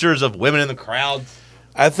pictures of women in the crowd?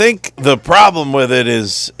 I think the problem with it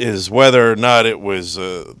is whether or not it was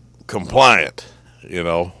compliant, you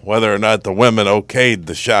know, whether or not the women okayed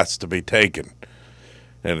the shots to be taken.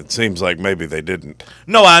 And it seems like maybe they didn't.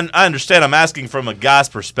 No, I understand. I'm asking from a guy's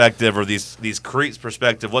perspective or these creeps'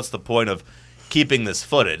 perspective. What's the point of keeping this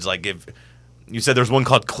footage? Like, if you said there's one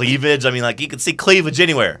called Cleavage, I mean, like, you can see cleavage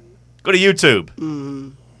anywhere. Go to YouTube.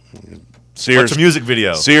 Watch Sears a music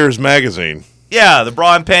video. Sears magazine. Yeah, the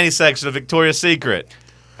bra and panty section of Victoria's Secret.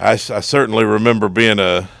 I certainly remember being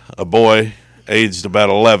a boy, aged about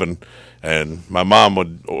 11, and my mom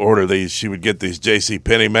would order these. She would get these J.C.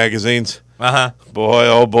 Penney magazines. Uh-huh. Boy,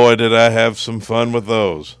 oh boy, did I have some fun with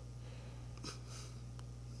those.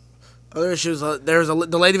 Other issues. The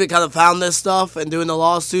lady that kind of found this stuff and doing the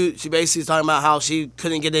lawsuit. She basically is talking about how she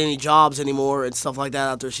couldn't get any jobs anymore and stuff like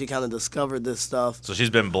that after she kind of discovered this stuff. So she's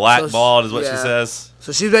been blackballed, is what she yeah. says.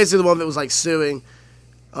 So she's basically the one that was like suing,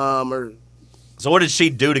 or So what did she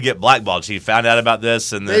do to get blackballed? She found out about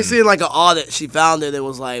this and then basically in like an audit, she found it. It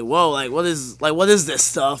was like, whoa, like what is this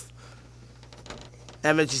stuff?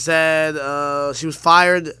 And then she said she was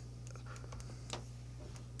fired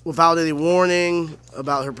without any warning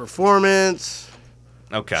about her performance.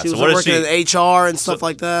 Okay, She so was what is working she? in HR and stuff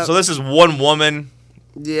like that. So this is one woman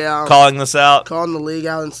yeah, calling this out. calling the league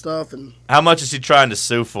out and stuff. And How much is she trying to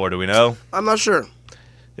sue for? Do we know? I'm not sure.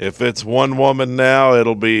 If it's one woman now,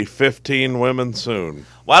 it'll be 15 women soon.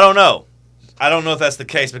 Well, I don't know. I don't know if that's the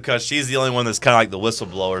case because she's the only one that's kind of like the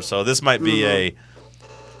whistleblower. So this might be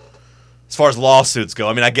as far as lawsuits go.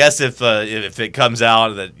 I mean, I guess if it comes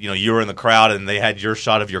out that you were in the crowd and they had your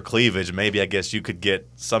shot of your cleavage, maybe I guess you could get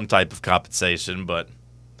some type of compensation. But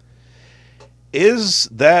Is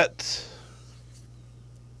that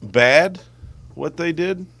bad, what they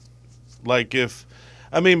did? Like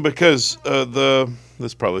because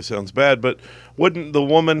this probably sounds bad, but wouldn't the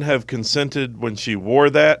woman have consented when she wore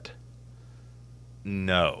that?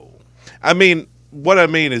 no. I mean, what I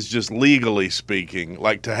mean is just legally speaking,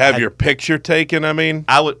 like to have your picture taken, I mean.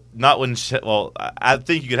 I would not when I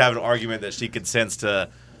think you could have an argument that she consents to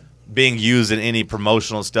being used in any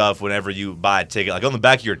promotional stuff whenever you buy a ticket. Like on the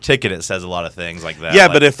back of your ticket, it says a lot of things like that. Yeah,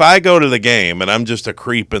 like, but if I go to the game and I'm just a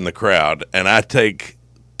creep in the crowd and I take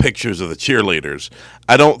pictures of the cheerleaders.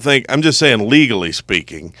 I don't think, I'm just saying legally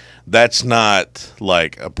speaking, that's not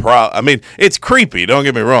like a I mean, it's creepy, don't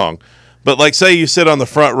get me wrong. But like say you sit on the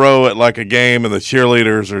front row at like a game and the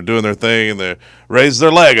cheerleaders are doing their thing and they raise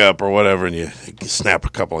their leg up or whatever and you snap a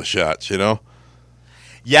couple of shots, you know?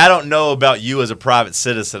 Yeah, I don't know about you as a private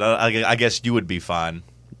citizen. I guess you would be fine.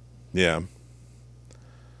 Yeah.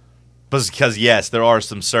 Because yes, there are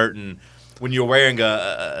some certain when you're wearing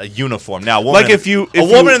a uniform. Now, a woman, like if you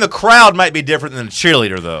woman in the crowd might be different than a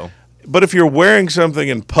cheerleader, though. But if you're wearing something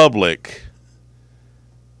in public,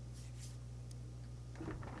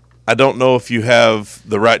 I don't know if you have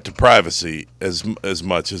the right to privacy as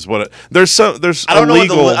much as what there's I don't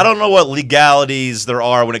illegal. I don't know what legalities there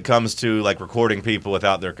are when it comes to like recording people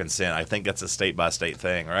without their consent. I think that's a state by state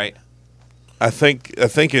thing, right? I think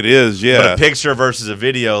it is, yeah. But a picture versus a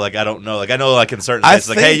video, like I don't know. Like I know, like in certain states,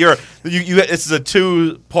 like hey, you this is a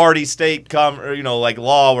 2-party state, like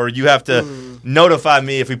law where you have to notify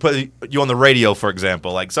me if we put you on the radio, for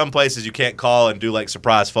example. Like some places you can't call and do like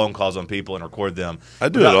surprise phone calls on people and record them. I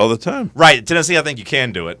do it all the time. Right, in Tennessee, I think you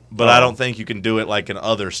can do it, but I don't think you can do it like in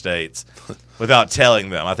other states without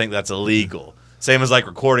telling them. I think that's illegal. Same as like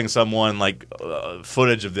recording someone, like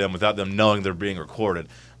footage of them without them knowing they're being recorded.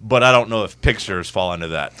 But I don't know if pictures fall into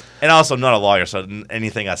that. And also, I'm not a lawyer, so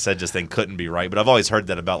anything I said just then couldn't be right. But I've always heard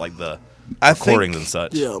that about like the recordings and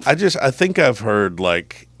such. Yeah. I think I've heard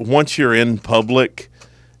like once you're in public,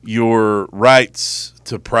 your rights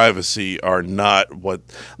to privacy are not what.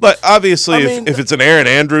 But obviously, if it's an Aaron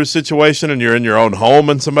Andrews situation and you're in your own home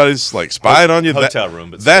and somebody's like spying on you, hotel room,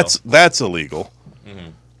 but that's illegal. Mm-hmm.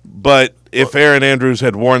 But if Aaron Andrews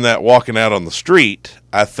had worn that walking out on the street,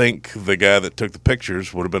 I think the guy that took the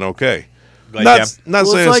pictures would have been okay. Like, not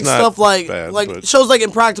saying it's like not stuff like bad, like shows like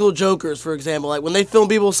Impractical Jokers, for example. Like when they film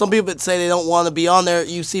people, some people that say they don't want to be on there,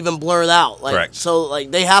 you see them blurred out. Like, correct. So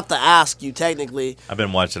like they have to ask you technically. I've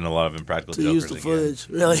been watching a lot of Impractical to Jokers use the footage.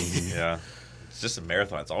 Really? Yeah, it's just a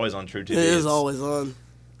marathon. It's always on True TV. It is always on.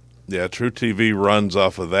 Yeah, True TV runs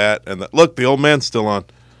off of that. And look, the old man's still on.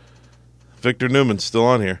 Victor Newman's still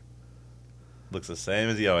on here. Looks the same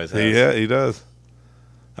as he always has. Yeah, he does.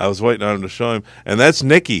 I was waiting on him to show him. And that's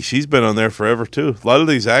Nikki. She's been on there forever, too. A lot of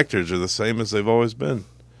these actors are the same as they've always been.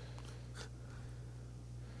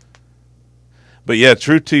 But, yeah,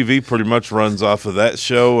 True TV pretty much runs off of that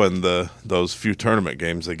show and those few tournament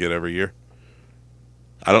games they get every year.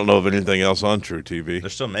 I don't know of anything else on True TV. They're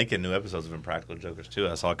still making new episodes of Impractical Jokers, too.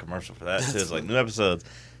 I saw a commercial for that, too. It's like new episodes.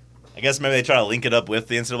 I guess maybe they try to link it up with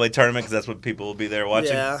the NCAA tournament because that's what people will be there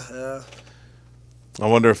watching. Yeah. I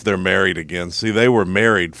wonder if they're married again. See, they were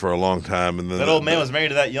married for a long time, and then that old man was married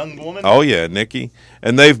to that young woman. Oh yeah, Nikki,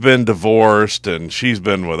 and they've been divorced, and she's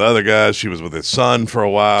been with other guys. She was with his son for a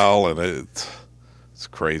while, and it's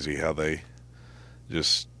crazy how they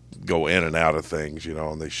just go in and out of things,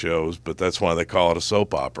 on these shows. But that's why they call it a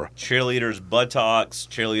soap opera. Cheerleaders' buttocks,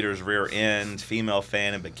 cheerleaders' rear end, female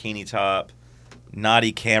fan in bikini top,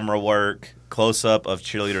 naughty camera work, close up of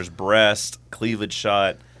cheerleader's breast, cleavage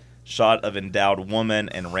shot of endowed woman,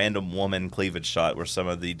 and random woman cleavage shot were some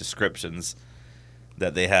of the descriptions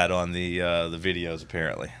that they had on the videos,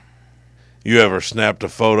 apparently. You ever snapped a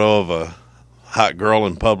photo of a hot girl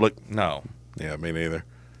in public? No. Yeah, me neither.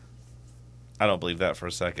 I don't believe that for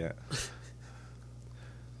a second.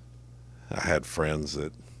 I had friends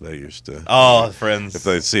that they used to. Oh, friends. If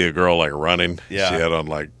they'd see a girl like running, yeah. She had on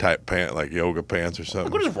like tight pants, like yoga pants or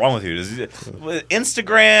something. What is wrong with you? With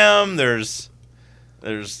Instagram, there's.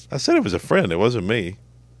 I said it was a friend. It wasn't me.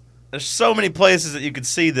 There's so many places that you could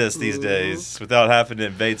see this these days without having to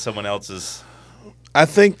invade someone else's. I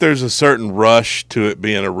think there's a certain rush to it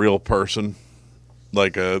being a real person,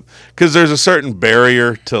 because there's a certain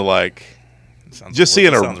barrier to like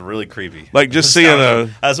seeing sounds really creepy. Like just seeing a.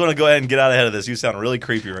 I just want to go ahead and get out ahead of this. You sound really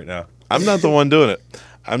creepy right now. I'm not the one doing it.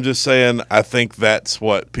 I'm just saying I think that's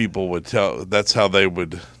what people would tell. That's how they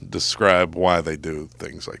would describe why they do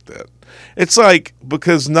things like that. It's like,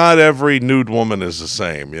 because not every nude woman is the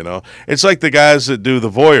same, It's like the guys that do the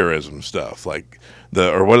voyeurism stuff, like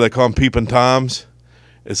or what do they call them, peeping toms?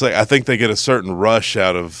 It's like I think they get a certain rush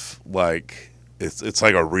out of like it's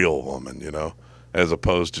like a real woman, as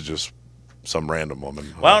opposed to just some random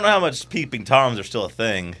woman. Well, I don't know how much peeping toms are still a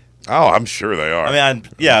thing. Oh, I'm sure they are. I mean,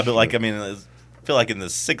 I feel like in the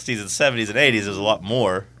 60s and 70s and 80s, there's a lot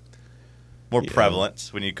more prevalent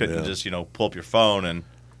when you couldn't just, pull up your phone and.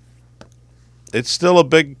 It's still a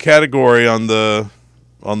big category on the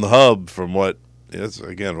hub from what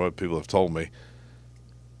people have told me.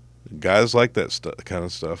 Guys like that kind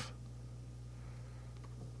of stuff.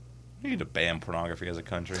 You need to ban pornography as a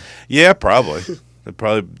country. Yeah, probably. It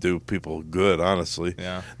probably do people good, honestly.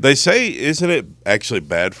 Yeah. They say, isn't it actually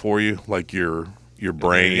bad for you, like your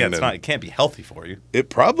brain? Yeah, it can't be healthy for you. It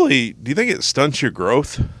probably. Do you think it stunts your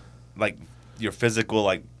growth? Like your physical,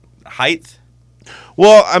 like height,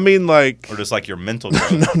 Well, I mean, like or just like your mental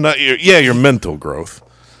growth. not your mental growth.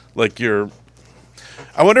 Like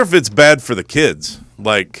I wonder if it's bad for the kids.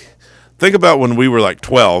 Like, think about when we were like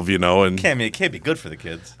 12, and It can't be good for the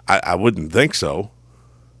kids. I wouldn't think so.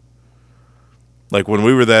 Like when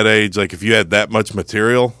we were that age, like if you had that much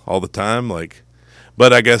material all the time, like,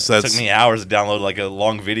 but I guess It that's took me hours to download like a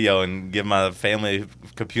long video and give my family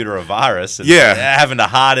computer a virus. And Yeah. having to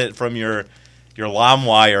hide it from your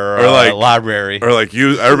LimeWire Or like- library. or like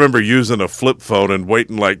I remember using a flip phone and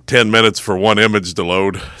waiting like 10 minutes for one image to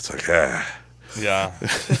load. It's like Yeah.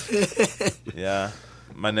 Yeah.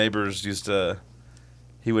 My neighbors used to.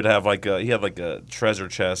 He would have he had like a treasure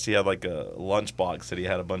chest. He had like a lunchbox that he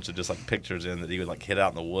had a bunch of just like pictures in that he would like hid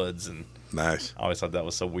out in the woods. And nice. I always thought that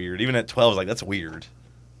was so weird. Even at 12, I was like, that's weird.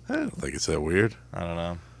 I don't think it's that weird. I don't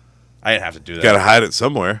know. I didn't have to do that. Got to hide it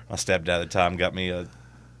somewhere. My stepdad at the time would get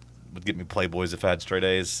me Playboys if I had straight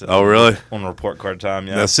A's. Oh, really? On report card time,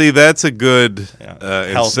 yeah. Now, see, that's a good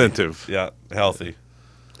Yeah. incentive. Yeah, healthy.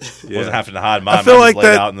 Yeah. Wasn't having to hide mine. I feel Mine like was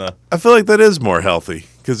laid that. out in the. I feel like that is more healthy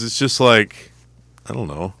because it's just like, I don't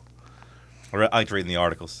know. I liked reading the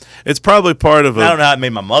articles. It's probably part of I don't a. know how it made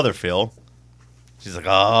my mother feel. She's like,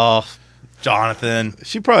 oh, Jonathan.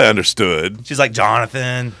 She probably understood. She's like,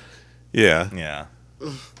 Jonathan. Yeah, Yeah.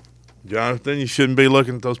 Jonathan, you shouldn't be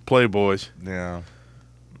looking at those Playboys. Yeah.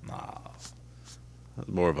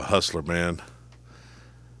 More of a hustler, man.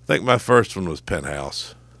 I think my first one was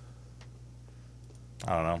Penthouse.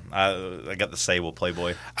 I don't know. I got the Sable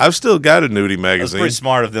Playboy. I've still got a nudie It was magazine. pretty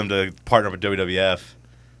smart of them to partner with WWF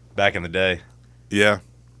back in the day. Yeah,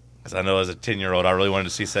 Because I know as a 10-year-old, I really wanted to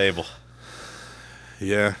see Sable.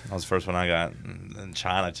 yeah. That was the first one I got in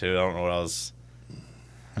China too. I don't know what I was.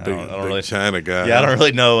 I Big, don't big really. China guy. Yeah, I don't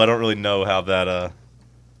really know. I don't really know how that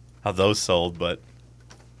how those sold, but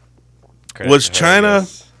Was credit to her, I China-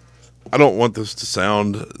 guess. I don't want this to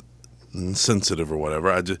sound insensitive or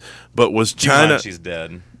whatever. But was Keep in mind China? she's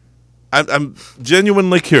dead. I'm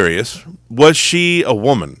genuinely curious. Was she a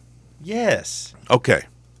woman? Yes. Okay,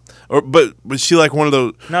 but was she like one of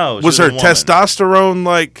those? No. she Was her a woman. testosterone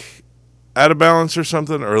like out of balance or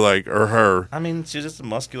something, or her? I mean, she's just a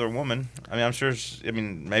muscular woman. I mean, I'm sure.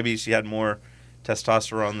 Maybe she had more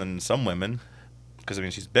testosterone than some women. Because I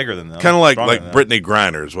mean, she's bigger than them. Kind of like stronger than them. Brittany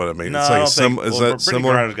Griner is what I mean. No, It's I like don't think. is Well, that Brittany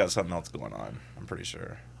similar? Griner's got something else going on. I'm pretty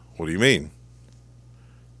sure. What do you mean?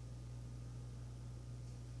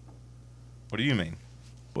 What do you mean?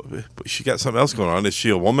 But she got something else going on. Is she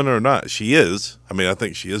a woman or not? She is. I mean, I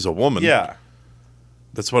think she is a woman. Yeah.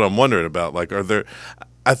 That's what I'm wondering about. Like,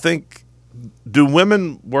 I think, do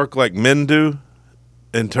women work like men do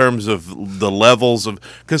in terms of the levels of,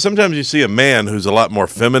 because sometimes you see a man who's a lot more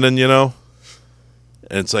feminine,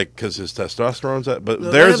 and it's like, because his testosterone's that, but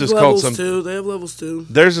No, theirs they is have called levels too. They have levels too.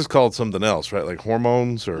 theirs is called something else, right? Like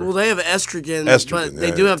hormones or, Well, they have estrogen, Estrogen, but they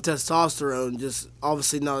yeah, do yeah. have testosterone, just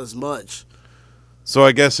obviously not as much. so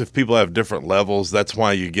I guess if people have different levels, that's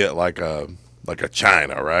why you get like a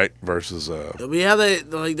China, right? Versus We had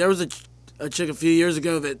there was a chick a few years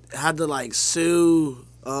ago that had to like sue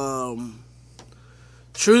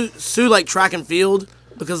like track and field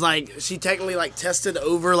because like she technically like tested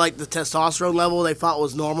over like the testosterone level they thought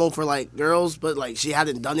was normal for like girls, but like she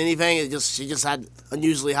hadn't done anything. She just had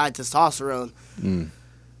unusually high testosterone. And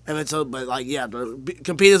then but like yeah, to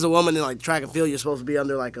compete as a woman in like track and field, you're supposed to be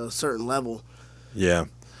under like a certain level. yeah.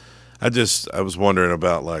 I was wondering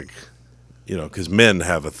about like, because men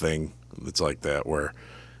have a thing that's like that where,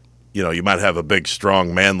 you might have a big,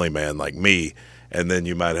 strong, manly man like me, and then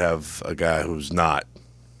you might have a guy who's not,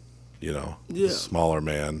 Yeah. smaller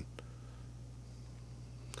man,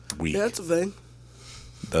 weak, Yeah, that's a thing.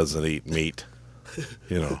 doesn't eat meat,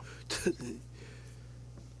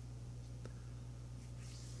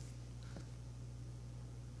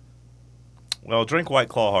 Well, drink White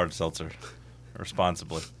Claw hard seltzer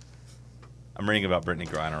responsibly. I'm reading about Brittany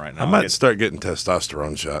Griner right now. I might start getting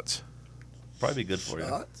testosterone shots. Probably be good for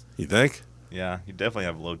you. You think? Yeah, you definitely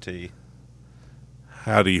have low T.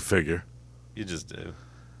 How do you figure? You just do.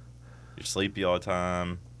 You're sleepy all the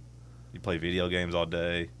time. You play video games all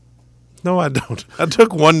day. No, I don't. I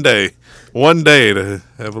took one day to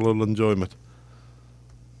have a little enjoyment.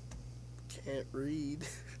 Can't read.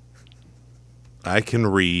 I can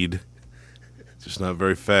read, just not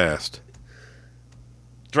very fast.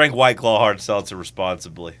 Drink White Claw hard seltzer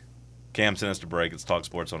responsibly. Cam sent us to break. It's Talk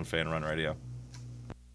Sports on Fan Run Radio.